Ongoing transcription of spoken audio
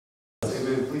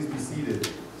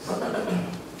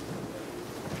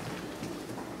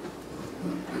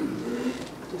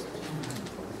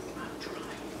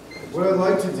What I'd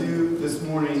like to do this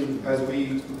morning as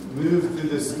we move through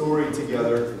this story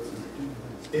together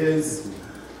is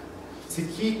to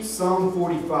keep Psalm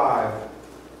 45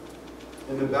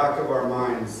 in the back of our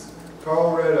minds.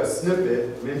 Carl read a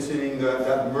snippet mentioning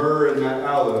that myrrh and that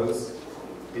aloes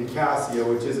in cassia,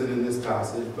 which isn't in this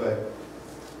passage, but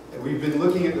we've been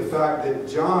looking at the fact that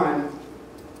John,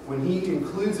 when he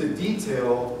includes a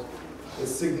detail, is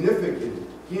significant.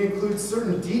 He includes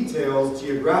certain details,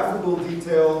 geographical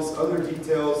details, other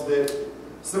details that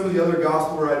some of the other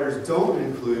gospel writers don't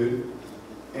include,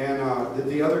 and that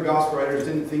the other gospel writers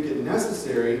didn't think it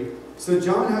necessary. So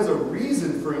John has a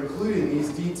reason for including these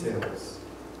details.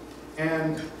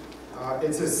 And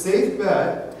it's a safe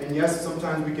bet, and yes,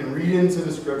 sometimes we can read into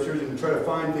the scriptures and try to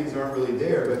find things that aren't really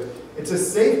there, but it's a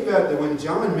safe bet that when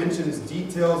John mentions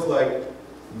details like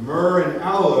myrrh and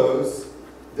aloes,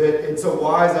 that it's a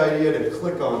wise idea to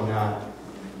click on that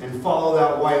and follow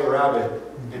that white rabbit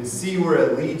and see where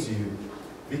it leads you.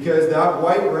 Because that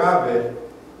white rabbit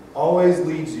always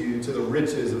leads you to the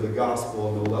riches of the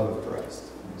gospel and the love of Christ.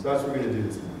 So that's what we're going to do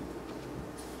this morning.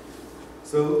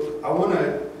 So I want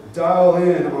to dial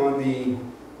in on the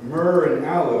myrrh and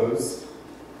aloes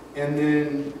and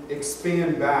then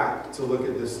expand back to look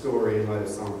at this story in light of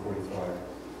Psalm 45.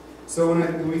 So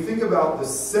when we think about the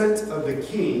scent of the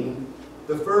king,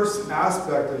 the first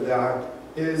aspect of that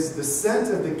is the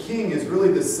scent of the king is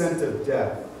really the scent of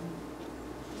death.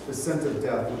 The scent of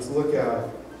death. Let's look at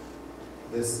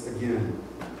this again.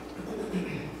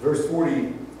 Verse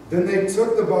 40, then they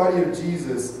took the body of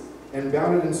Jesus and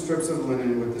bound it in strips of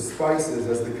linen with the spices,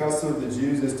 as the custom of the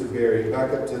Jews is to bury.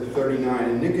 Back up to 39.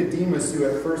 And Nicodemus, who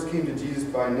at first came to Jesus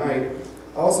by night,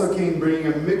 also came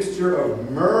bringing a mixture of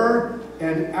myrrh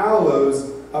and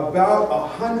aloes, about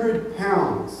 100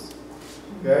 pounds.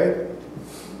 Okay?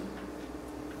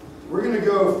 We're going to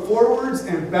go forwards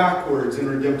and backwards in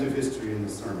redemptive history in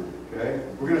this sermon. Okay?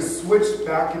 We're going to switch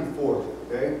back and forth.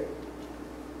 Okay?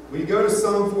 We go to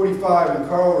Psalm 45, and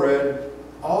Carl read,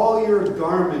 all your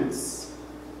garments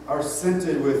are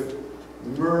scented with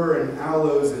myrrh and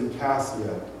aloes and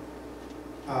cassia.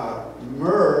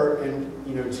 Myrrh, and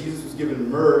Jesus was given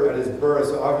myrrh at his birth,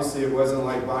 so obviously it wasn't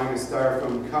like buying a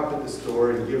styrofoam cup at the store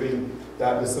and giving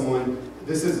that to someone.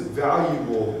 This is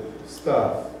valuable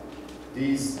stuff.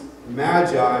 These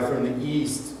magi from the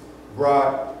east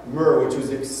brought myrrh, which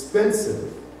was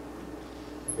expensive.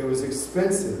 It was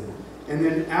expensive. And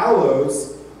then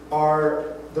aloes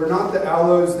they're not the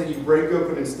aloes that you break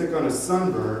open and stick on a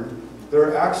sunburn.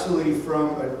 They're actually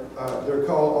from, they're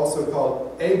also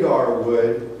called agar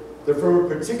wood. They're from a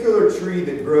particular tree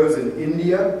that grows in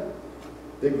India,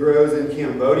 that grows in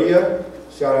Cambodia.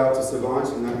 Shout out to Savant,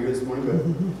 she's not here this morning,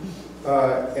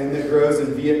 but and that grows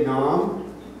in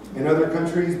Vietnam and other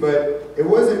countries, but it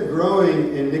wasn't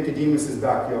growing in Nicodemus's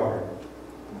backyard.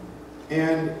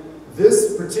 And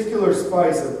this particular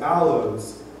spice of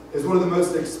aloes is one of the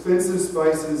most expensive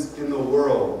spices in the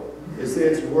world. They say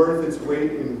it's worth its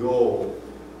weight in gold.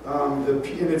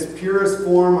 In its purest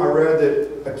form, I read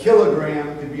that a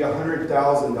kilogram could be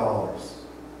 $100,000.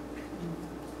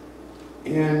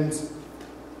 And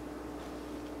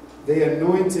they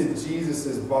anointed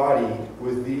Jesus' body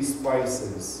with these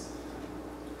spices.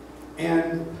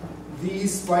 And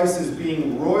these spices,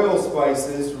 being royal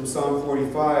spices from Psalm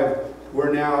 45,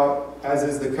 were now, as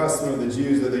is the custom of the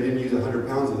Jews, though they didn't use 100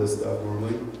 pounds of this stuff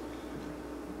normally,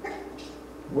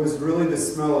 was really the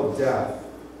smell of death.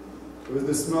 It was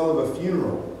the smell of a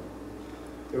funeral.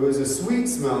 It was a sweet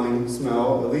smelling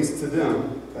smell, at least to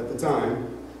them at the time.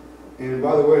 And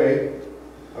by the way,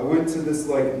 I went to this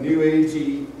new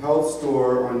agey health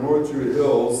store on North Druid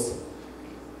Hills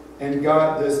and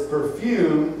got this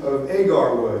perfume of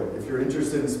agar wood, if you're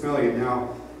interested in smelling it. Now,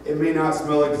 it may not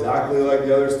smell exactly like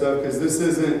the other stuff, because this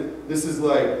is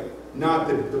not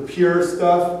the pure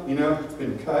stuff, it's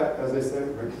been cut, as they say,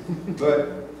 right?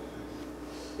 But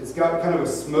it's got kind of a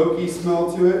smoky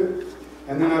smell to it.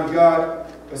 And then I've got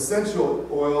essential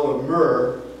oil of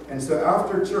myrrh. And so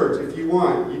after church, if you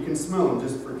want, you can smell them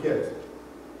just for kids.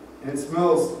 And it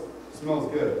smells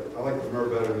good. I like the myrrh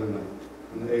better than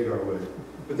the agar wood.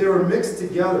 But they were mixed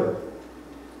together.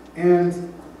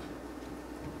 And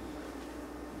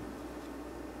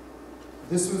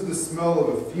this was the smell of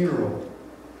a funeral.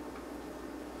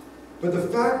 But the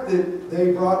fact that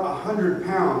they brought 100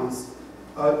 pounds,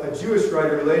 a Jewish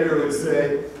writer later would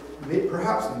say,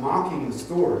 perhaps mocking the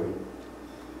story,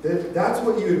 that's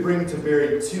what you would bring to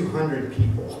bury 200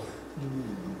 people,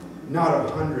 not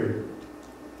 100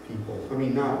 people. I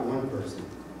mean, not one person.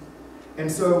 And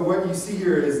so what you see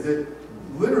here is that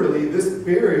literally this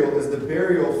burial is the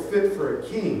burial fit for a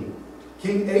king.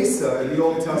 King Asa in the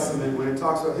Old Testament, when it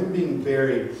talks about him being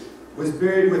buried, was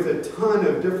buried with a ton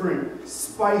of different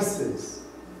spices.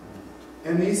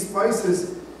 And these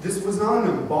spices, this was not an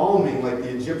embalming like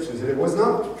the Egyptians. It was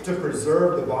not to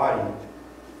preserve the body.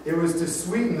 It was to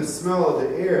sweeten the smell of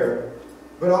the air,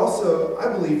 but also,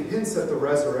 I believe, hints at the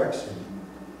resurrection.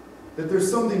 That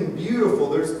there's something beautiful.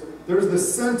 There's the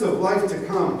scent of life to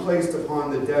come placed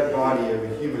upon the dead body of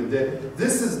a human. That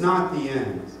this is not the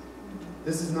end.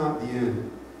 This is not the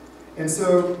end. And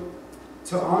so,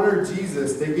 to honor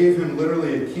Jesus, they gave him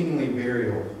literally a kingly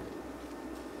burial.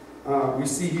 We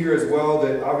see here as well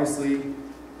that obviously,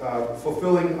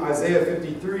 fulfilling Isaiah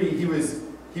 53, he was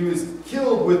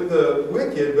killed with the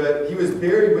wicked, but he was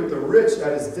buried with the rich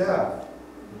at his death.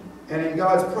 And in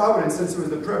God's providence, since it was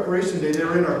the preparation day, they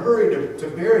were in a hurry to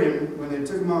bury him when they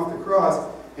took him off the cross.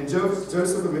 And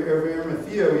Joseph of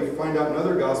Arimathea, we find out in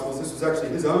other Gospels, this was actually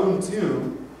his own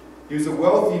tomb. He was a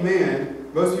wealthy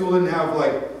man. Most people didn't have,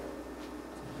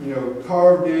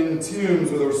 carved-in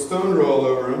tombs with a stone roll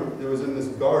over them. It was in this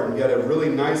garden. He had a really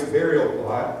nice burial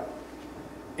plot.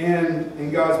 And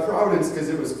in God's providence, because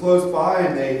it was close by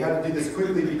and they had to do this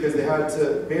quickly because they had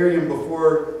to bury him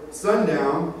before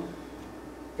sundown,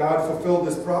 God fulfilled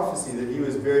this prophecy that he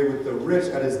was buried with the rich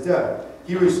at his death.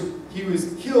 He was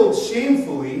killed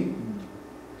shamefully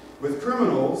with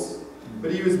criminals,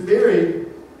 but he was buried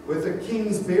with a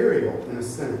king's burial, in a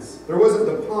sense. There wasn't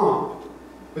the pomp,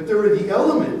 but there were the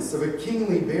elements of a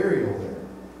kingly burial there.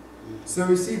 So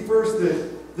we see first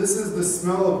that this is the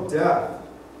smell of death,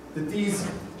 that these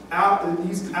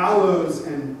aloes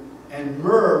and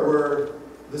myrrh were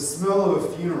the smell of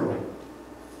a funeral.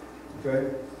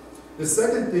 Okay? The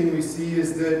second thing we see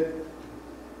is that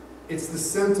it's the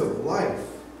scent of life.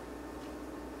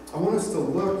 I want us to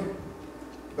look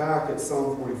back at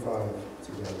Psalm 45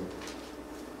 together.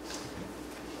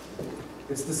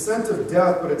 It's the scent of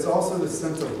death, but it's also the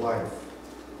scent of life.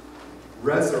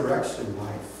 Resurrection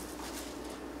life.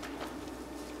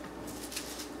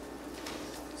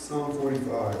 Psalm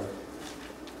 45.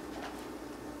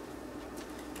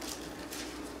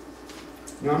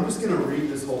 Now I'm just going to read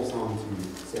this whole psalm to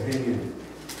you, so hang in.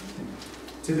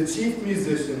 To the chief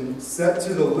musician, set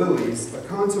to the lilies, a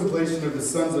contemplation of the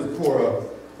sons of Korah,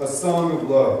 a song of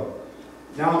love.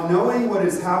 Now knowing what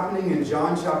is happening in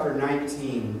John chapter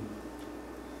 19,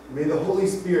 may the Holy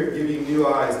Spirit give you new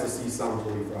eyes to see Psalm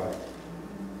 45.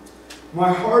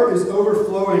 My heart is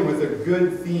overflowing with a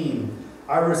good theme.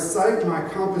 I recite my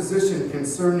composition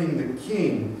concerning the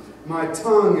King. My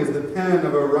tongue is the pen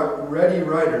of a ready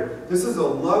writer. This is a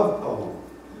love poem.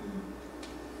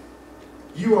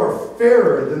 You are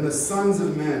fairer than the sons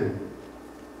of men.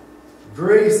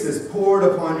 Grace is poured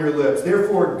upon your lips.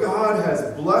 Therefore, God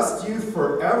has blessed you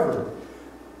forever.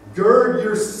 Gird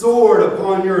your sword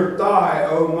upon your thigh,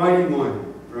 O mighty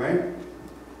one. Right?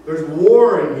 There's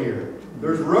war in here.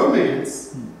 There's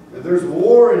romance. There's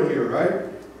war in here, right?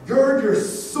 Gird your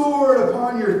sword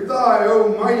upon your thigh,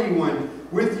 O mighty one,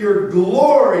 with your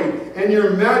glory and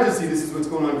your majesty. This is what's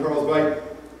going on in Carl's bike.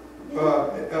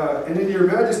 And in your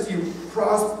majesty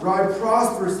ride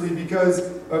prosperously because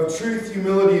of truth,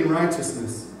 humility, and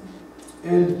righteousness.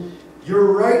 And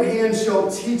your right hand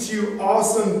shall teach you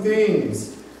awesome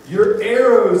things. Your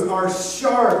arrows are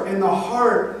sharp in the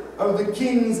heart of the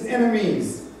king's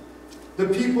enemies. The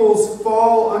peoples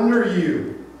fall under you.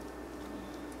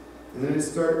 And then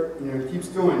it keeps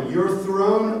going. Your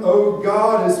throne, O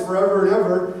God, is forever and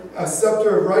ever. A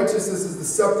scepter of righteousness is the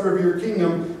scepter of your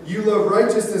kingdom. You love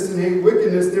righteousness and hate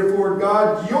wickedness. Therefore,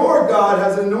 God, your God,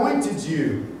 has anointed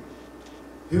you.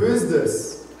 Who is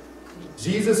this?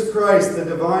 Jesus Christ, the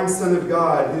divine Son of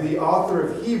God, who the author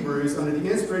of Hebrews, under the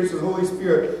inspiration of the Holy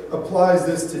Spirit, applies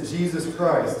this to Jesus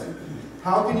Christ.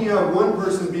 How can you have one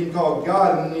person being called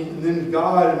God and then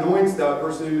God anoints that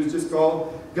person who is just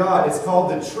called God? It's called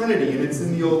the Trinity, and it's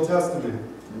in the Old Testament.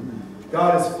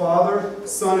 God is Father,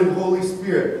 Son, and Holy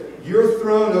Spirit. Your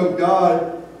throne, O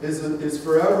God, is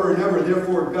forever and ever.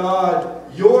 Therefore,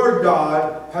 God, your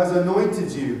God, has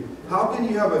anointed you. How can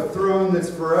you have a throne that's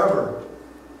forever?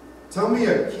 Tell me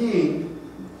a king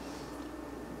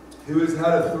who has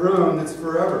had a throne that's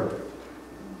forever.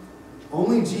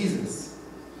 Only Jesus.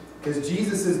 Because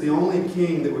Jesus is the only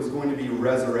king that was going to be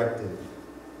resurrected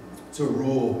to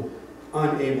rule,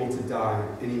 unable to die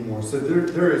anymore. So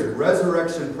there is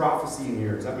resurrection prophecy in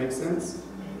here. Does that make sense?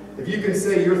 If you can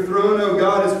say, your throne, O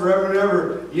God, is forever and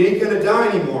ever, you ain't going to die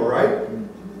anymore, right?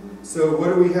 So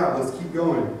what do we have? Let's keep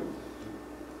going.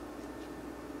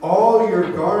 All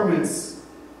your garments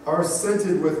are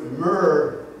scented with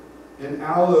myrrh and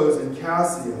aloes and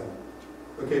cassia.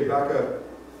 Okay, back up.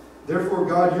 Therefore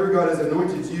God, your God, has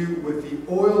anointed you with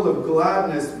the oil of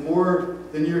gladness more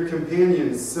than your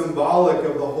companions, symbolic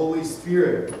of the Holy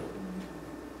Spirit.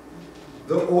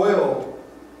 The oil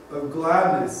of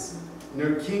gladness. You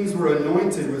know, kings were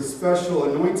anointed with special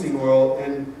anointing oil,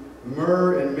 and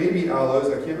myrrh and maybe aloes,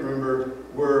 I can't remember,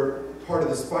 were part of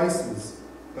the spices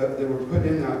that were put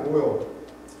in that oil.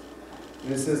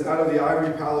 And it says, out of the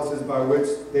ivory palaces by which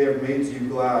they have made you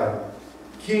glad.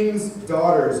 Kings'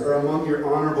 daughters are among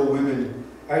your honorable women.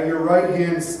 At your right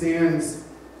hand stands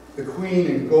the queen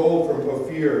in gold from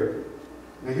Ophir.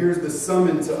 Now here's the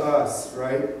summon to us,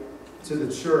 right? To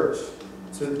the church,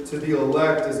 to the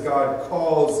elect, as God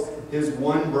calls his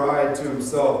one bride to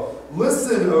himself.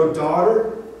 Listen, O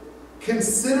daughter.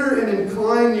 Consider and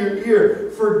incline your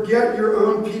ear. Forget your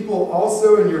own people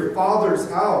also in your father's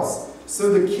house.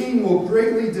 So the king will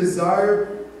greatly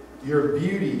desire your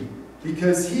beauty.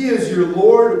 Because he is your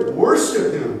Lord,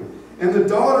 worship him. And the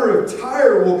daughter of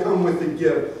Tyre will come with a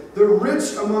gift. The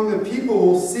rich among the people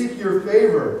will seek your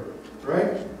favor.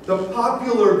 Right? The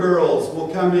popular girls will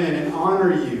come in and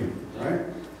honor you. Right?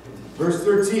 Verse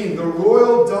 13, the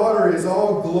royal daughter is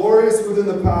all glorious within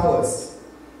the palace.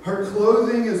 Her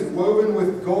clothing is woven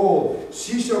with gold.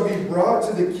 She shall be brought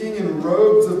to the king in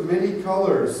robes of many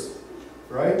colors.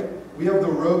 Right? We have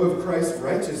the robe of Christ's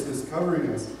righteousness covering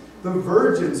us. The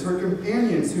virgins, her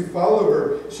companions who follow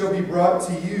her, shall be brought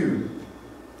to you.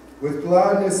 With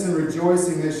gladness and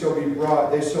rejoicing they shall be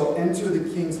brought. They shall enter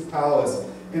the king's palace.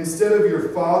 Instead of your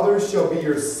fathers shall be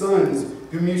your sons,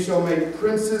 whom you shall make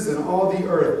princes in all the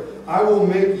earth. I will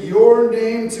make your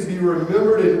name to be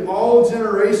remembered in all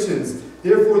generations.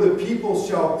 Therefore the people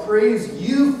shall praise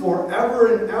you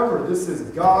forever and ever. This is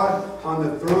God on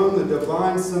the throne, the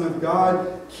divine Son of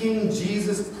God, King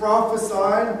Jesus,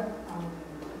 prophesied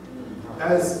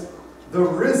as the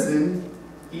risen,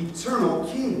 eternal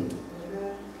King.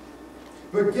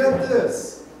 But get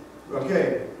this.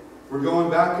 Okay, we're going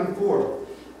back and forth.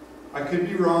 I could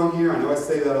be wrong here. I know I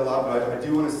say that a lot, but I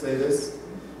do want to say this.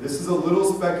 This is a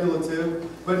little speculative,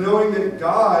 but knowing that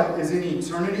God is in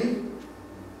eternity,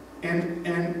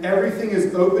 and everything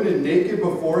is open and naked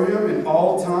before him in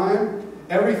all time,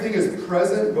 everything is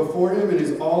present before him in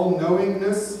his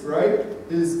all-knowingness, right?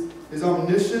 His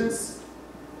omniscience.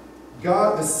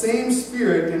 God, the same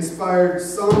Spirit inspired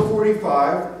Psalm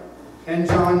 45 and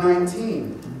John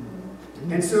 19.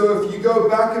 And so if you go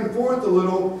back and forth a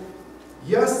little,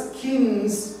 yes,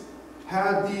 kings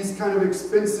had these kind of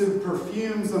expensive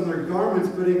perfumes on their garments,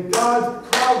 but in God's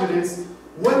providence,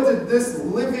 what did this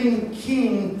living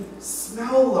king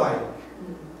smell like?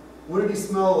 What did he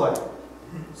smell like?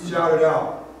 Shout it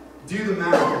out. Do the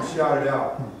math and shout it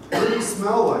out. What did he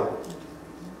smell like?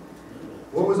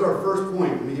 What was our first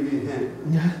point? Let me give you a hint.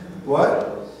 What?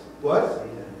 What?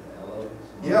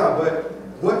 Yeah, but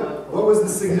what was the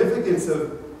significance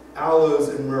of aloes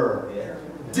and myrrh?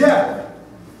 Death.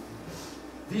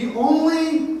 The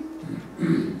only,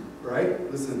 right?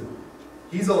 Listen,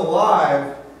 he's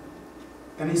alive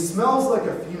and he smells like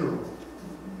a funeral.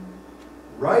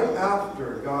 Right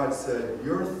after God said,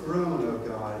 your throne, O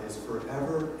God, is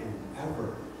forever and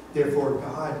ever. Therefore,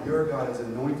 God, your God, has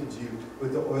anointed you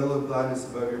with the oil of gladness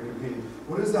above your companions.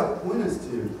 What does that point us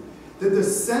to? That the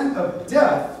scent of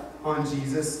death on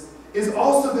Jesus is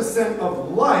also the scent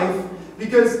of life,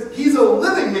 because he's a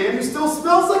living man who still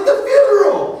smells like the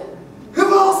funeral.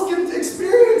 Who else can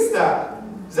experience that?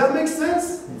 Does that make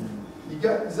sense?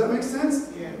 Does that make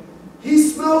sense? Yeah. He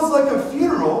smells like a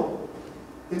funeral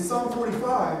in Psalm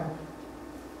 45,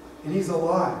 and he's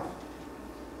alive.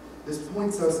 This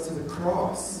points us to the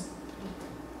cross.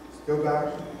 Let's go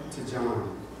back to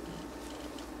John.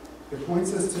 It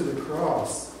points us to the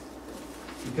cross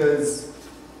because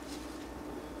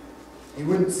he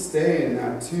wouldn't stay in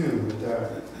that tomb with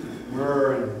that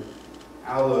myrrh and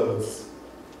aloes,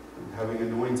 having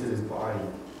anointed his body.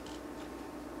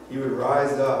 He would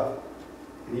rise up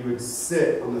and he would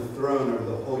sit on the throne of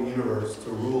the whole universe to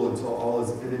rule until all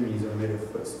his enemies are made a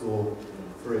footstool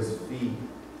for his feet,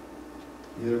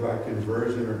 either by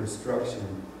conversion or destruction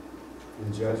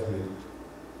and judgment.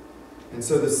 And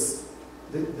so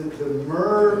the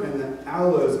myrrh and the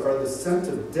aloes are the scent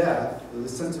of death, the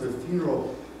scent of a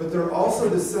funeral, but they're also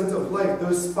the scent of life.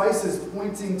 Those spices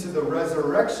pointing to the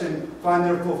resurrection find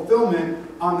their fulfillment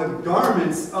on the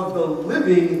garments of the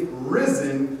living,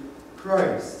 risen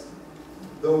Christ.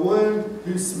 The one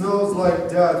who smells like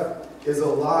death is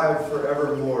alive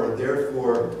forevermore.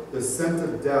 Therefore, the scent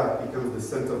of death becomes the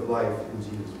scent of life in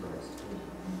Jesus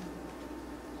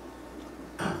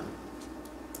Christ.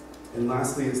 And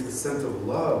lastly, it's the scent of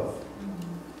love.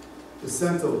 The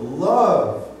scent of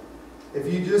love. If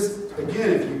you just, again,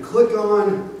 if you click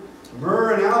on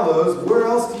Myrrh and aloes. Where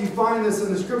else do you find this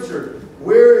in the scripture?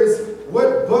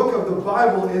 What book of the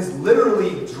Bible is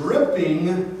literally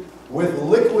dripping with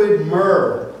liquid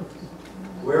myrrh?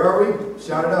 Where are we?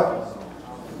 Shout it out.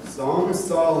 Song of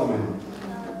Solomon.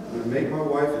 I'm going to make my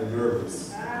wife nervous.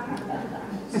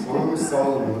 Song of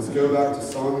Solomon. Let's go back to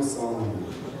Song of Solomon.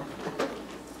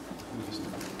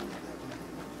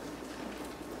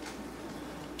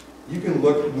 You can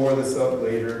look more of this up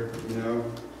later, you know.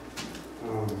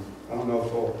 I don't know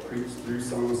if I'll preach through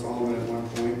Song of Solomon at one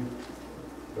point,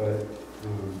 but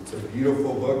it's a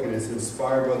beautiful book, and it's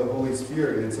inspired by the Holy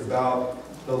Spirit, and it's about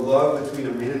the love between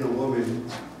a man and a woman.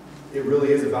 It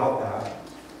really is about that,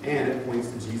 and it points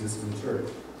to Jesus in the church.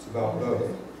 It's about both,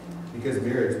 because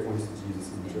marriage points to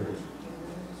Jesus in the church.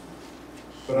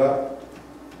 But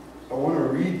I want to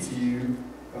read to you.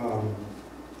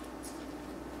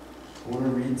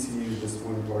 This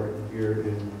one part here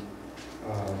in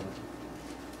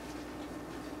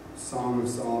Song of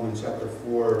Solomon, chapter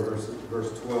 4,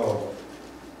 verse 12.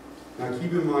 Now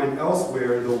keep in mind,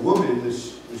 elsewhere, the woman, the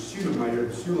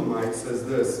Shulamite, says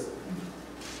this: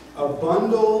 "A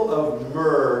bundle of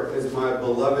myrrh is my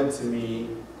beloved to me,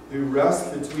 who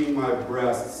rests between my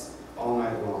breasts all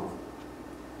night long."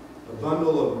 A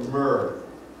bundle of myrrh,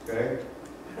 okay?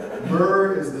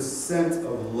 Myrrh is the scent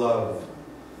of love,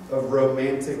 of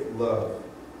romantic love.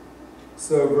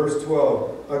 So verse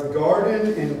 12, "A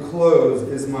garden enclosed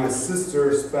is my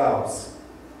sister spouse,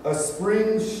 a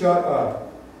spring shut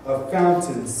up, a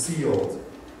fountain sealed.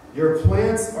 Your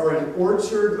plants are an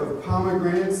orchard of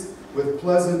pomegranates with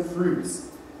pleasant fruits,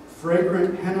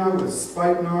 fragrant henna with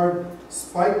spikenard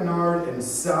and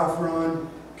saffron,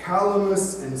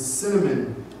 calamus and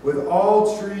cinnamon, with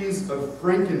all trees of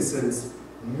frankincense,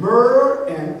 myrrh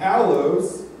and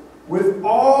aloes, with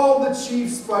all the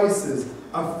chief spices,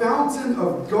 a fountain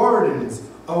of gardens,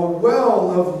 a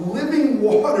well of living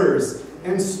waters,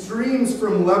 and streams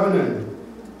from Lebanon."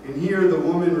 And here the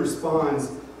woman responds,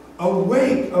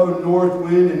 "Awake, O north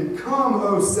wind, and come,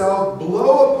 O south,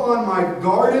 blow upon my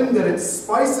garden, that its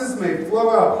spices may flow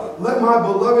out. Let my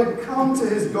beloved come to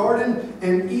his garden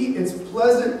and eat its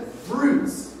pleasant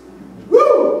fruits."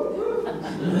 Woo!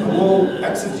 I won't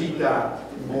exegete that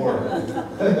more.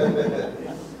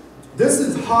 This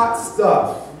is hot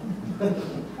stuff.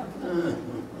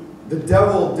 The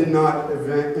devil did not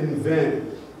invent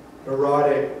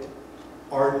erotic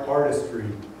artistry.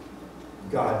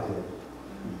 God did.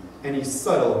 And he's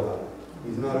subtle about it.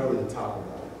 He's not over the top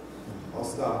about it. I'll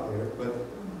stop there. But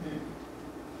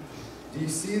do you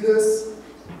see this?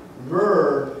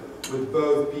 Myrrh with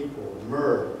both people.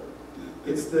 Myrrh.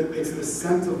 It's the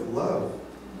scent of love.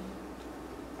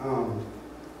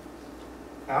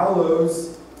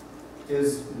 Aloes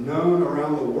is known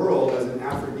around the world as an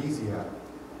aphrodisiac.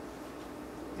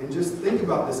 And just think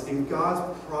about this in God's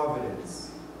providence.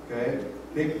 Okay?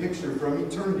 Big picture from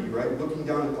eternity, right? Looking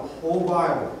down at the whole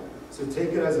Bible. So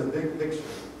take it as a big picture.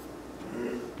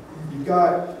 You've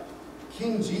got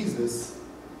King Jesus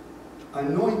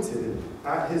anointed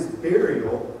at his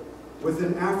burial with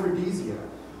an aphrodisiac.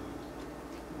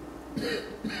 This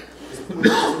points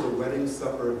to the wedding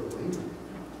supper of the Lamb.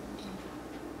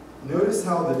 Notice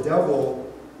how the devil,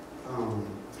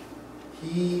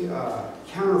 he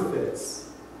counterfeits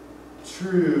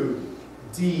true,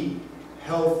 deep,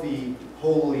 healthy,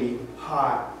 holy,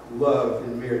 hot love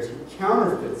in marriage. He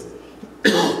counterfeits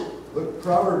it. Look,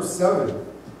 Proverbs 7.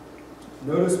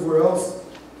 Notice where else?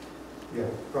 Yeah,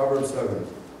 Proverbs 7.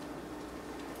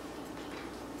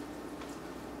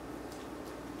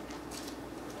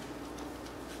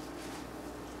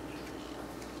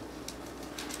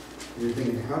 You're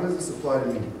thinking, how does this apply to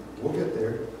me? We'll get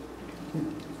there.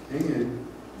 Hang in.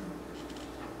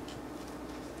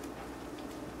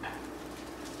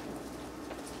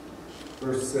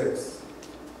 Verse 6.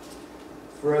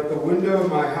 "For at the window of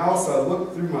my house I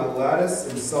looked through my lattice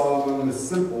and saw among the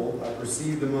simple, I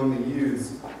perceived among the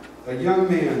youths, a young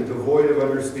man devoid of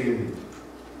understanding,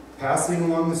 passing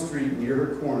along the street near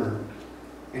her corner.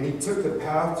 And he took the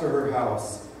path to her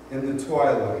house in the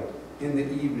twilight, in the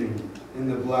evening, in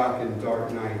the black and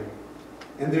dark night.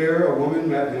 And there a woman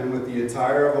met him with the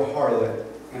attire of a harlot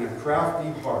and a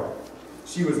crafty heart.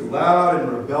 She was loud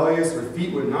and rebellious. Her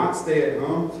feet would not stay at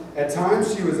home. At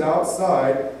times she was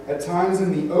outside, at times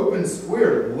in the open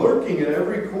square, lurking at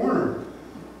every corner.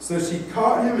 So she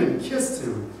caught him and kissed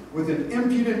him. With an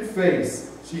impudent face,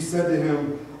 she said to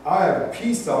him, 'I have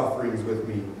peace offerings with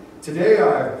me. Today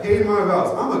I have paid my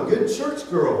vows.'" I'm a good church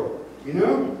girl, you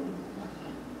know?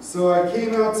 "So I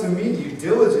came out to meet you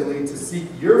diligently to seek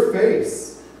your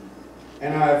face,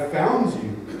 and I have found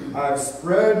you. I have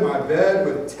spread my bed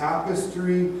with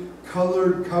tapestry,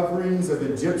 colored coverings of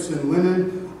Egyptian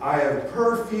linen. I have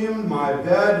perfumed my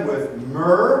bed with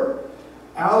myrrh,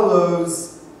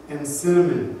 aloes, and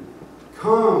cinnamon.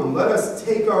 Come, let us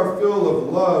take our fill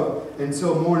of love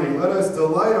until morning. Let us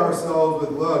delight ourselves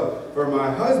with love. For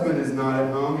my husband is not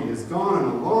at home. He has gone on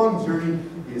a long journey.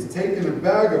 He has taken a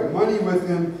bag of money with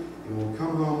him and will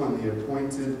come home on the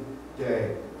appointed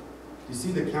day. You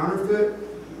see the counterfeit?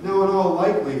 Now, in all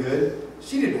likelihood,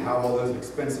 she didn't have all those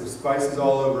expensive spices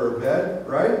all over her bed,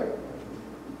 right?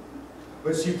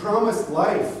 But she promised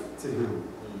life to him.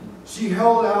 She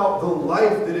held out the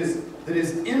life that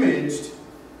is imaged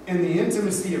in the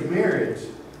intimacy of marriage.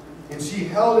 And she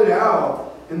held it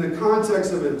out in the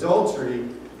context of adultery.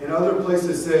 And other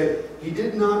places say, he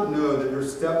did not know that her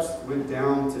steps went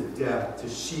down to death, to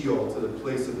Sheol, to the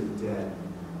place of the dead.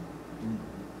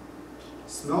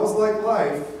 Smells like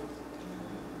life,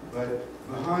 but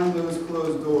behind those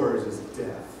closed doors is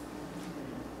death.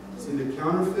 See the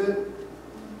counterfeit?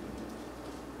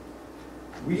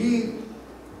 We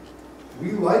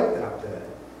like that bed.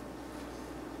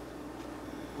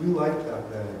 We like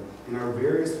that bed in our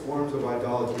various forms of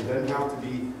idolatry. It doesn't have to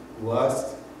be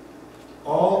lust.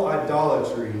 All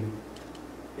idolatry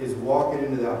is walking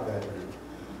into that bedroom.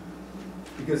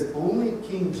 Because only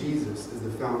King Jesus is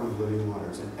the fountain of living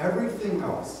waters. And everything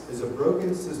else is a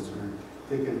broken cistern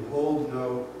that can hold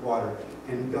no water.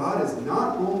 And God is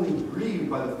not only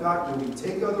grieved by the fact that we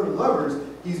take other lovers,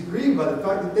 He's grieved by the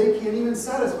fact that they can't even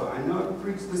satisfy. I know I've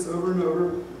preached this over and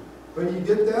over, but you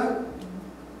get that?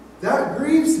 That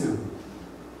grieves Him.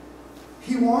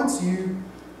 He wants you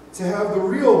to have the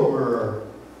real myrrh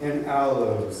and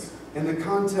aloes in the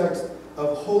context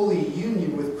of holy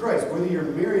union with Christ. Whether you're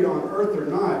married on earth or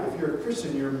not, if you're a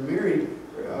Christian, you're married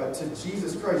to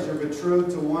Jesus Christ. You're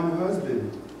betrothed to one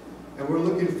husband. And we're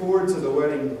looking forward to the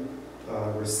wedding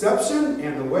reception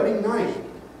and the wedding night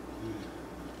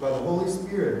by the Holy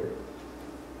Spirit.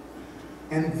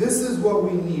 And this is what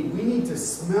we need. We need to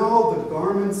smell the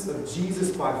garments of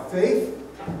Jesus by faith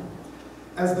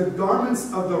as the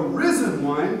garments of the risen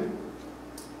one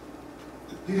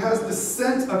who has the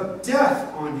scent of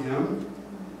death on him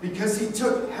because he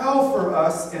took hell for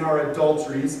us in our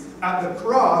adulteries at the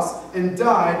cross and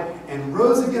died and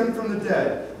rose again from the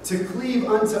dead to cleave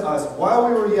unto us. While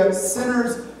we were yet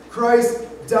sinners, Christ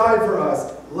died for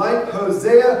us. Like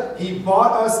Hosea, he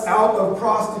bought us out of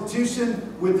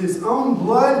prostitution with his own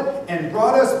blood and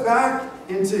brought us back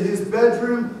into his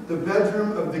bedroom, the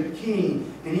bedroom of the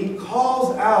king. And he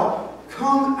calls out,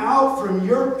 come out from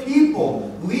your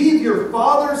people. Leave your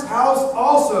father's house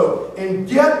also and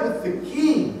get with the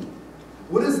king.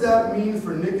 What does that mean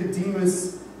for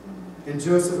Nicodemus and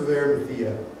Joseph of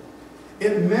Arimathea?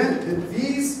 It meant that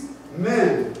these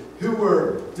men who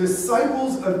were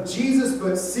disciples of Jesus,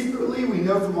 but secretly, we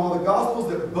know from all the Gospels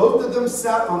that both of them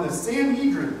sat on the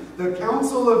Sanhedrin, the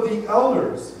council of the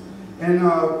elders. And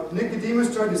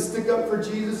Nicodemus tried to stick up for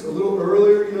Jesus a little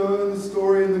earlier, in the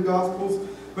story in the Gospels.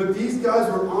 But these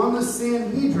guys were on the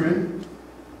Sanhedrin.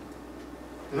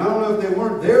 And I don't know if they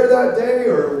weren't there that day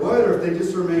or what, or if they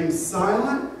just remained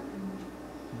silent.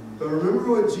 But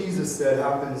remember what Jesus said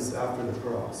happens after the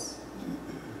cross.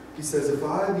 He says, if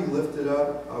I be lifted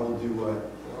up, I will do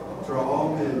what? Draw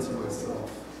all men to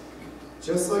myself.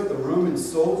 Just like the Roman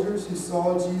soldiers who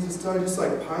saw Jesus die, just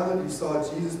like Pilate who saw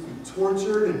Jesus be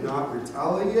tortured and not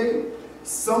retaliate,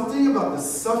 something about the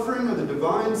suffering of the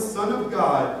divine Son of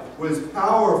God was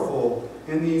powerful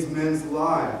in these men's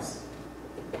lives.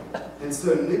 And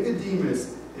so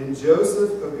Nicodemus and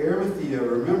Joseph of Arimathea,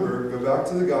 remember, go back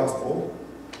to the Gospel.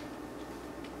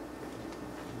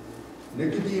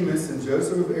 Nicodemus and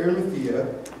Joseph of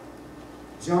Arimathea,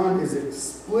 John is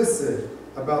explicit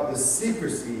about the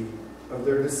secrecy of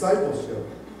their discipleship.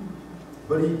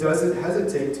 But he doesn't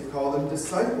hesitate to call them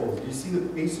disciples. Do you see the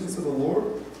patience of the Lord?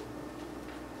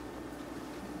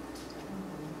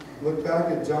 Look back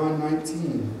at John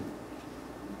 19,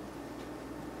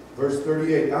 verse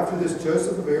 38. After this,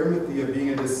 Joseph of Arimathea, being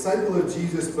a disciple of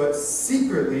Jesus, but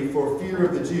secretly for fear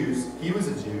of the Jews, he was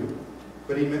a Jew,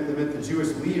 but he meant the Jewish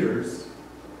leaders.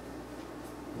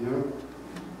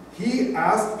 He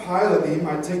asked Pilate that he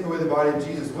might take away the body of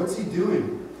Jesus. What's he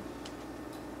doing?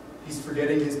 He's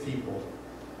forgetting his people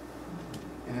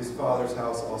and his father's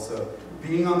house also.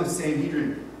 Being on the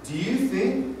Sanhedrin. Do you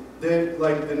think that,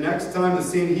 like, the next time the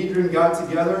Sanhedrin got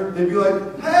together, they'd be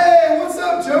like, hey, what's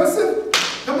up, Joseph?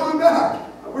 Come on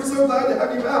back. We're so glad to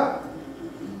have you back.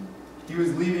 He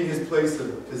was leaving his place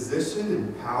of position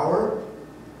and power.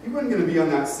 He wasn't going to be on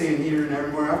that Sanhedrin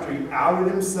anymore after he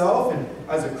outed himself and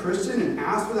as a Christian and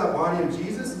asked for that body of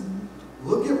Jesus.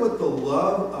 Look at what the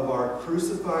love of our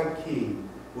crucified King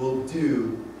will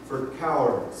do for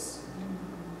cowards.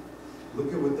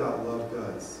 Look at what that love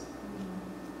does.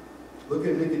 Look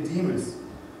at Nicodemus.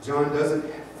 John doesn't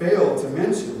fail to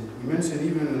mention. He mentioned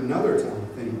even in another time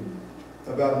thing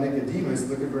about Nicodemus.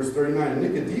 Look at verse 39. And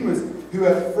Nicodemus, who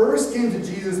at first came to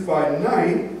Jesus by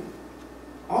night,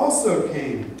 also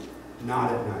came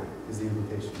not at night, is the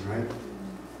implication, right?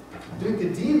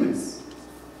 Nicodemus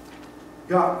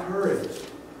got courage.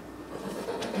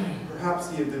 Perhaps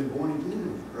he had been born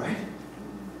again, right?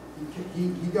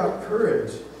 He got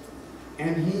courage.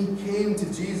 And he came to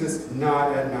Jesus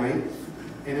not at night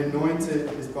and anointed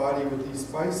his body with these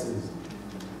spices.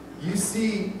 You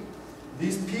see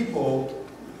these people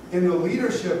in the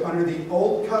leadership under the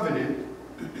old covenant,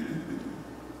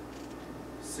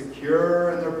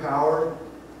 secure in their power,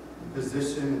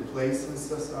 position, and place in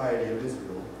society of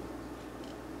Israel,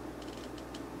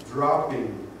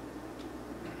 dropping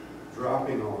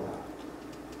all that.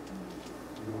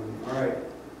 All right,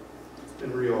 it's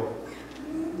been real.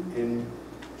 And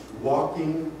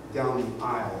walking down the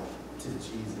aisle to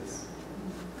Jesus.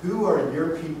 Who are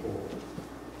your people?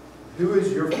 Who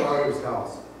is your Father's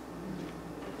house?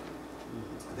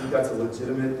 I think that's a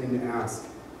legitimate thing to ask.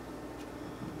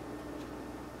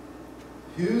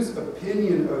 Whose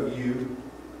opinion of you,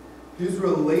 whose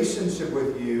relationship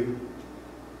with you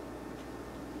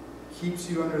keeps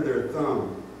you under their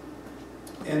thumb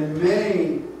and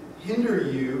may hinder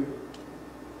you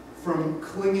from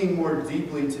clinging more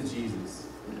deeply to Jesus?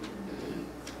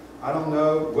 I don't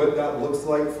know what that looks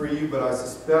like for you, but I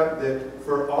suspect that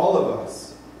for all of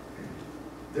us,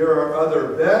 there are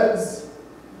other beds,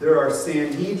 there are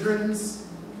Sanhedrins,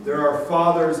 there are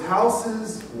fathers'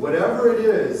 houses, whatever it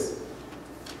is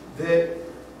that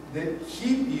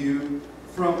keep you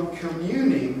from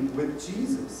communing with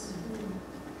Jesus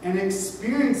and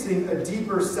experiencing a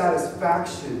deeper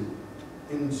satisfaction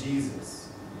in Jesus.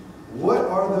 What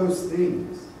are those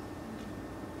things?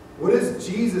 What is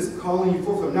Jesus calling you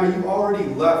forth from? Now, you've already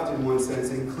left in one sense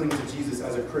and cling to Jesus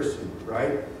as a Christian,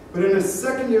 right? But in a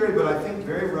secondary, but I think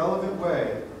very relevant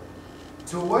way,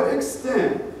 to what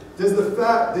extent does the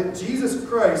fact that Jesus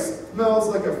Christ smells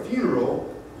like a funeral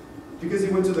because he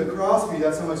went to the cross for you,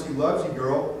 that's how much he loves you,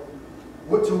 girl,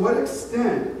 to what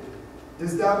extent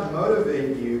does that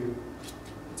motivate you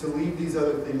to leave these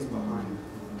other things behind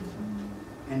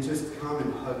and just come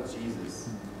and hug Jesus?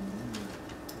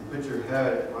 Put your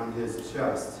head on his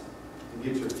chest and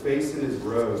get your face in his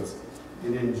robes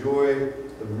and enjoy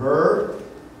the myrrh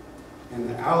and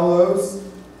the aloes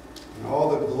and all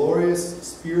the glorious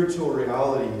spiritual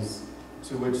realities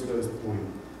to which those point.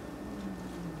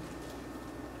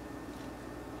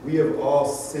 We have all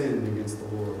sinned against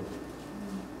the Lord.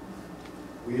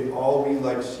 We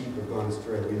like sheep have gone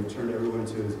astray. We have turned everyone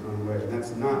to his own way. And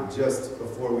that's not just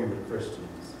before we were Christians.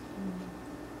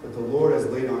 But the Lord has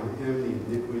laid on him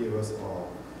the iniquity of us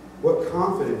all. What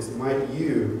confidence might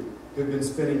you, who have been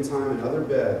spending time in other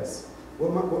beds,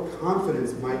 what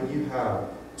confidence might you have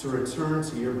to return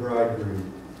to your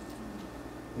bridegroom,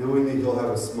 knowing that he'll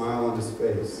have a smile on his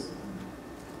face?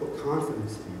 What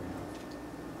confidence do you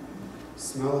have?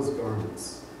 Smell his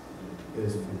garments. It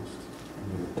is finished.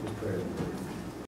 Amen. Let's pray.